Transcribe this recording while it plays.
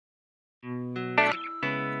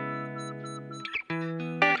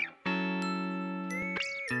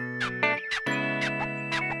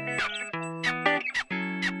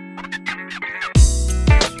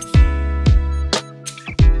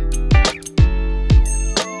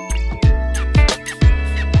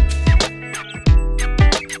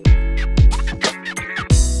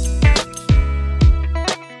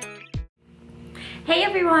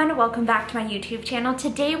welcome back to my YouTube channel.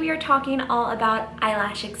 Today we are talking all about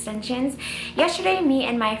eyelash extensions. Yesterday, me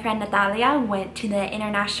and my friend Natalia went to the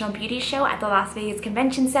International Beauty Show at the Las Vegas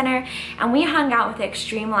Convention Center, and we hung out with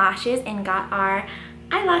Xtreme Lashes and got our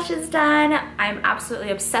eyelashes done. I'm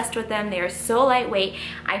absolutely obsessed with them. They are so lightweight,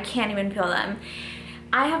 I can't even feel them.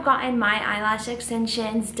 I have gotten my eyelash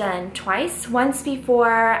extensions done twice. Once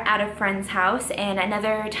before at a friend's house and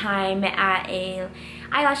another time at a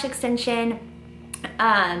eyelash extension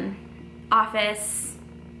office,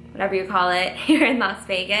 whatever you call it, here in Las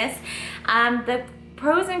Vegas. The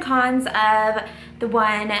pros and cons of the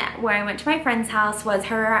one where I went to my friend's house was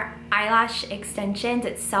her eyelash extensions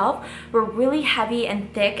itself were really heavy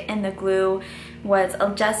and thick, and the glue was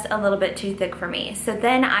just a little bit too thick for me. So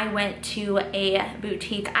then I went to a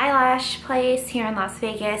boutique eyelash place here in Las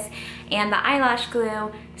Vegas, and the eyelash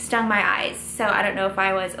glue stung my eyes. So I don't know if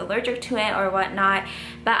I was allergic to it or whatnot,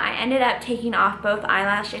 but I ended up taking off both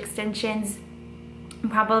eyelash extensions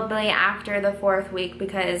probably after the 4th week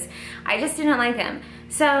because I just didn't like them.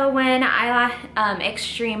 So when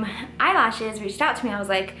Xtreme Eyelashes reached out to me, I was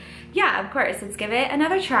like, yeah, of course, let's give it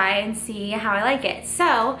another try and see how I like it.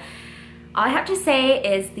 So all I have to say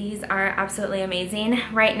is these are absolutely amazing.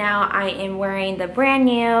 Right now I am wearing the brand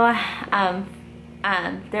new,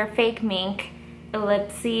 they're fake Mink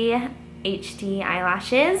Ellipse HD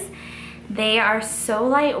eyelashes. They are so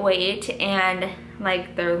lightweight and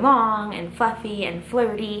like they're long and fluffy and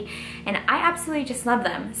flirty, and I absolutely just love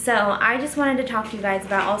them. So I just wanted to talk to you guys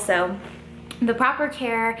about also the proper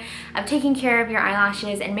care of taking care of your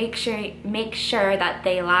eyelashes and make sure that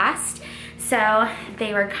they last. So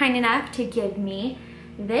they were kind enough to give me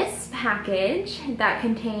this package that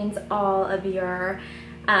contains all of your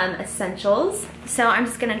essentials. So I'm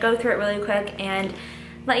just gonna go through it really quick and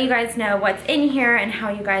let you guys know what's in here and how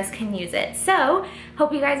you guys can use it. So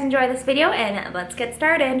hope you guys enjoy this video and let's get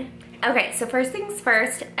started. Okay, so first things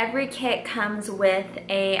first, every kit comes with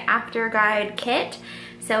a after guide kit.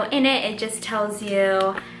 So in it, it just tells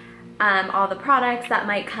you all the products that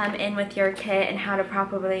might come in with your kit and how to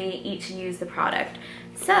properly each use the product.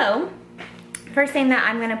 So first thing that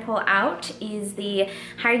I'm gonna pull out is the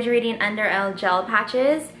Hydrating Under Eye Gel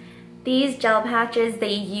Patches. These gel patches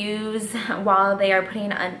they use while they are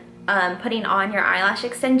putting on your eyelash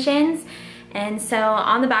extensions. And so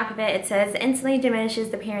on the back of it, it says instantly diminishes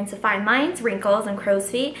the appearance of fine lines, wrinkles, and crow's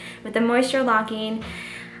feet with a moisture locking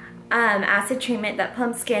acid treatment that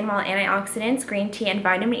plumps skin, while antioxidants, green tea, and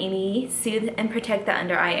vitamin E soothe and protect the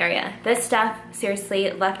under eye area. This stuff seriously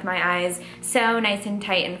left my eyes so nice and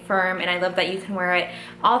tight and firm, and I love that you can wear it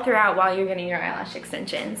all throughout while you're getting your eyelash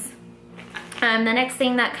extensions. The next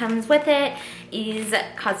thing that comes with it is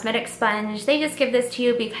cosmetic sponge. They just give this to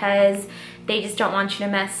you because they just don't want you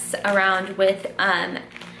to mess around with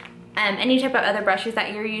any type of other brushes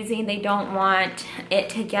that you're using. They don't want it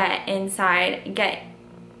to get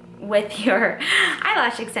with your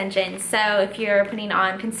eyelash extensions. So if you're putting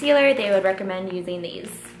on concealer, they would recommend using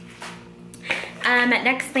these.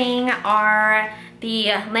 Next thing are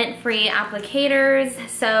the lint-free applicators.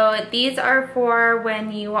 So these are for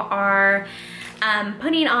when you are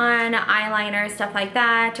putting on eyeliner, stuff like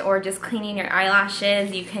that, or just cleaning your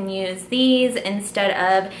eyelashes. You can use these instead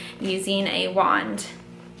of using a wand.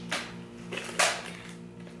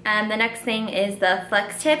 The next thing is the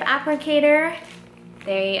Flex Tip applicator.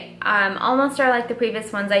 They almost are like the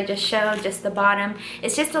previous ones I just showed, just the bottom.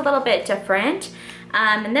 It's just a little bit different.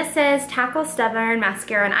 And this says tackle stubborn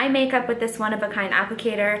mascara and eye makeup with this one-of-a-kind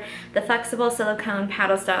applicator. The flexible silicone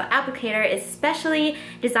paddle style applicator is specially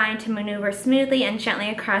designed to maneuver smoothly and gently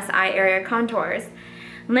across eye area contours.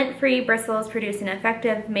 Lint-free bristles produce an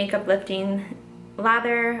effective makeup lifting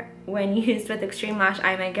lather when used with Xtreme Lash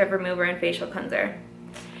Eye Makeup Remover and Facial Cleanser.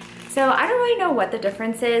 So I don't really know what the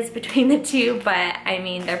difference is between the two, but I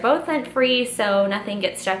mean, they're both lint-free, so nothing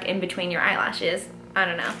gets stuck in between your eyelashes. I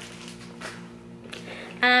don't know.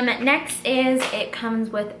 Next is it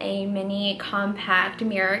comes with a mini compact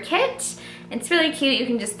mirror kit. It's really cute. You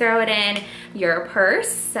can just throw it in your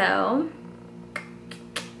purse. So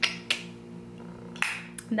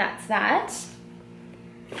that's that.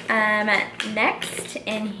 Next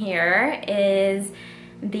in here is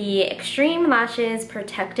the Xtreme Lashes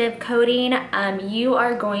Protective Coating. You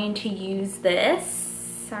are going to use this,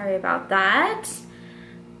 sorry about that,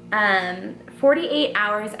 48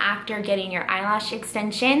 hours after getting your eyelash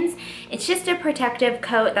extensions. It's just a protective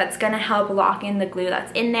coat that's gonna help lock in the glue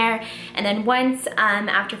that's in there. And then once,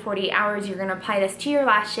 after 48 hours, you're gonna apply this to your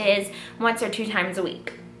lashes once or 2 times a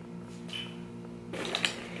week.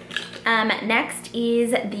 Next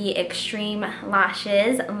is the Xtreme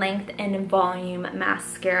Lashes Length and Volume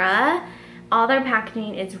Mascara. all their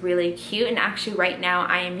packaging is really cute, and actually right now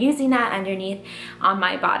I am using that underneath on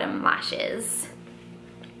my bottom lashes.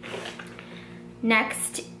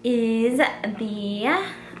 Next is the,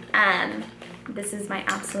 this is my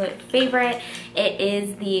absolute favorite. It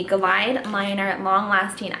is the Glide Liner Long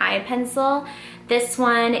Lasting Eye Pencil. This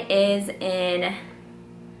one is in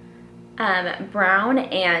brown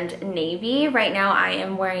and navy. Right now I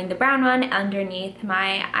am wearing the brown one underneath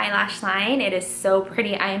my eyelash line. It is so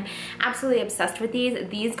pretty. I am absolutely obsessed with these.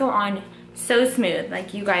 These go on so smooth,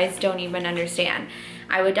 like you guys don't even understand.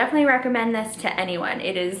 I would definitely recommend this to anyone.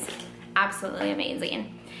 It is absolutely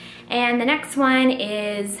amazing. And the next one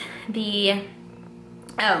is the, oh,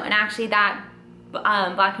 and actually that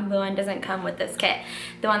black and blue one doesn't come with this kit.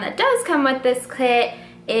 The one that does come with this kit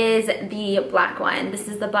is the black one. This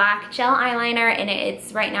is the black gel eyeliner, and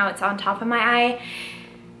it's right now it's on top of my eye.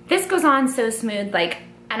 This goes on so smooth, like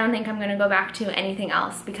I don't think I'm gonna go back to anything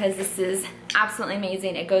else because this is absolutely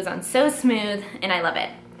amazing. It goes on so smooth and I love it.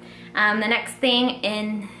 The next thing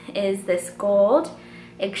in is this gold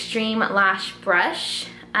Xtreme Lash brush.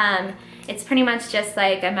 It's pretty much just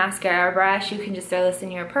like a mascara brush. You can just throw this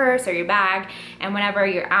in your purse or your bag, and whenever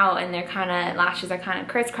you're out and lashes are kind of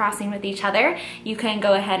crisscrossing with each other, you can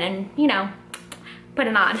go ahead and, you know, put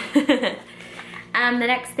it on. The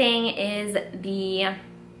next thing is the,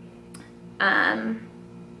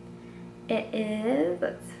 it is,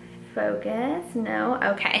 let's focus, no,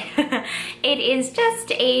 okay. It is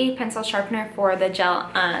just a pencil sharpener for the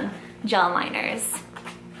gel liners.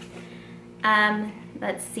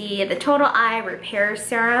 Let's see, the Total Eye Repair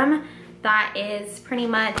Serum. That is pretty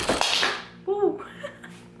much, woo.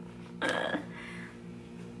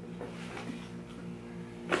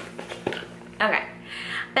 Okay,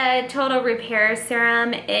 the Total Repair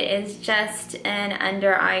Serum, it is just an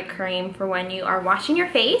under eye cream for when you are washing your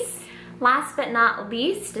face. Last but not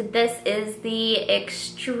least, this is the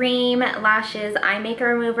Xtreme Lashes Eye Makeup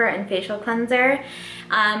Remover and Facial Cleanser.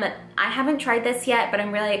 I haven't tried this yet, but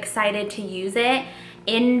I'm really excited to use it.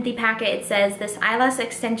 In the packet it says, this eyelash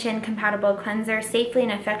extension compatible cleanser safely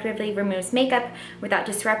and effectively removes makeup without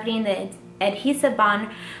disrupting the adhesive bond,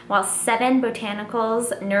 while 7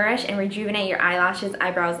 botanicals nourish and rejuvenate your eyelashes,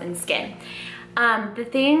 eyebrows, and skin. The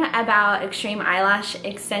thing about Xtreme Eyelash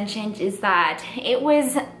Extensions is that it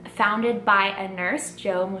was founded by a nurse,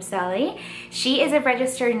 Jo Muselli. She is a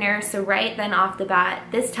registered nurse, so right then off the bat,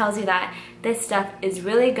 this tells you that this stuff is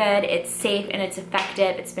really good, it's safe, and it's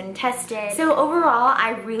effective. It's been tested. So overall,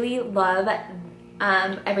 I really love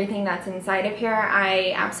everything that's inside of here.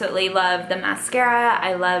 I absolutely love the mascara.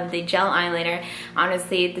 I love the gel eyeliner.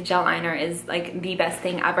 Honestly, the gel eyeliner is like the best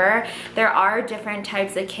thing ever. There are different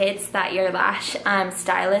types of kits that your lash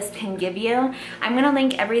stylist can give you. I'm gonna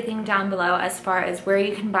link everything down below as far as where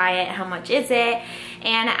you can buy it, how much is it,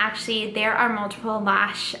 and actually there are multiple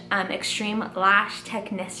lash, Xtreme lash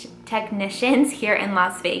technicians here in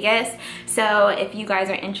Las Vegas. So if you guys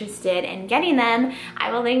are interested in getting them,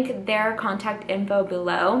 I will link their contact info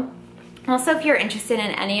below. Also, if you're interested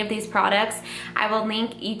in any of these products, I will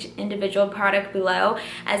link each individual product below,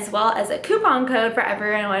 as well as a coupon code for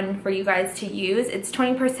everyone for you guys to use. It's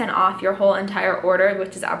 20% off your whole entire order,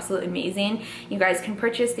 which is absolutely amazing. You guys can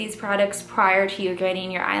purchase these products prior to you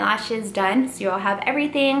getting your eyelashes done, so you'll have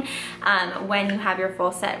everything when you have your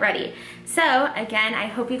full set ready. So again, I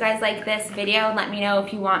hope you guys like this video. Let me know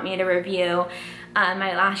if you want me to review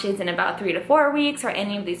my lashes in about 3 to 4 weeks, or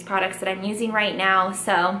any of these products that I'm using right now.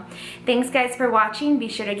 So thanks guys for watching. Be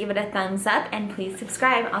sure to give it a thumbs up and please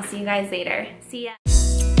subscribe. I'll see you guys later. See ya.